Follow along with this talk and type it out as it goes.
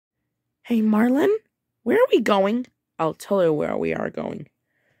Hey, Marlin, where are we going? I'll tell her where we are going.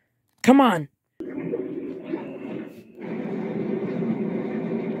 Come on.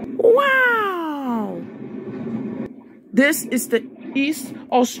 Wow! This is the East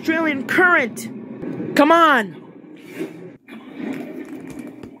Australian current. Come on!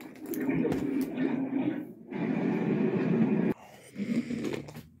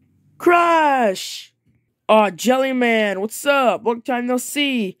 Crush! Aw, Jellyman, what's up? Long time no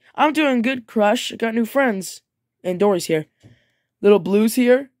see. I'm doing good, Crush. I got new friends. And Dory's here. Little Blue's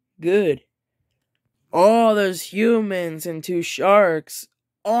here? Good. Oh, there's humans and 2 sharks.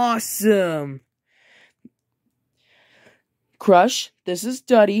 Awesome! Crush, this is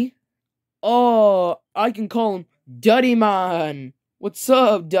Duddy. Oh, I can call him Duddymon. What's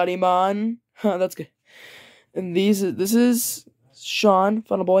up, Duddymon? That's good. And this is Sean,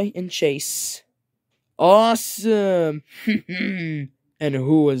 Funnel Boy, and Chase. Awesome! And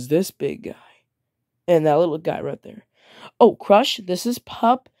who was this big guy? And that little guy right there. Oh, Crush, this is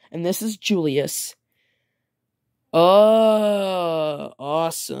Pup, and this is Julius. Oh,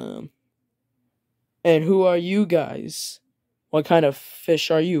 awesome. And who are you guys? What kind of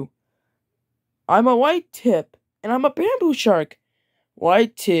fish are you? I'm a white tip, and I'm a bamboo shark.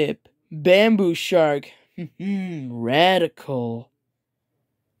 White tip, bamboo shark. Radical.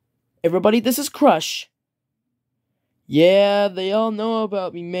 Everybody, this is Crush. Yeah, they all know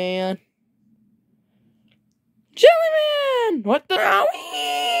about me, man. Jellyman! What the?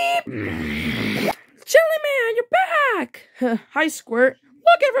 Jellyman, you're back! Hi, Squirt.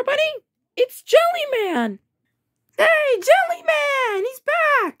 Look, everybody! It's Jellyman! Hey, Jellyman! He's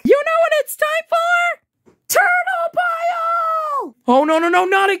back! You know what it's time for? Turtle Pile! Oh, no,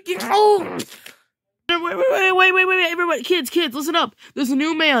 not again! Oh! Wait, everybody, kids, listen up. There's a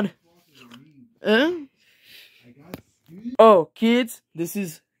new man. Oh, kids, this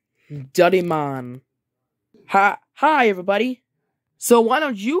is Duddymon. Hi, everybody. So why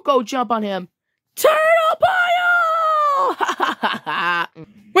don't you go jump on him? Turtle Pile!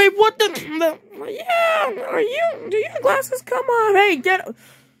 Wait, what the? Yeah, do you have glasses? Come on, hey, get.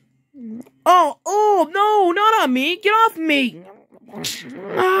 Oh, no, not on me. Get off me.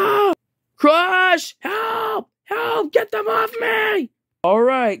 Ah. Crush, help, get them off me. All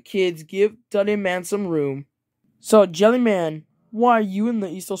right, kids, give Duddymon some room. So, Jellyman, why are you in the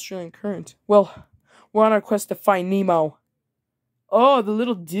East Australian current? Well, we're on our quest to find Nemo. Oh, the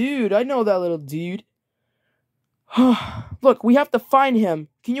little dude. I know that little dude. Look, we have to find him.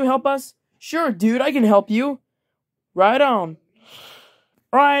 Can you help us? Sure, dude, I can help you. Right on.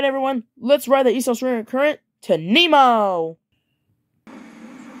 Alright, everyone, let's ride the East Australian current to Nemo.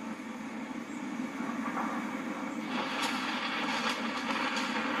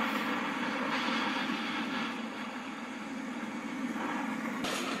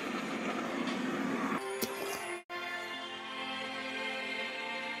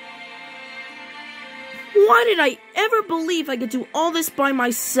 Why did I ever believe I could do all this by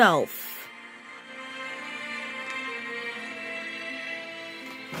myself?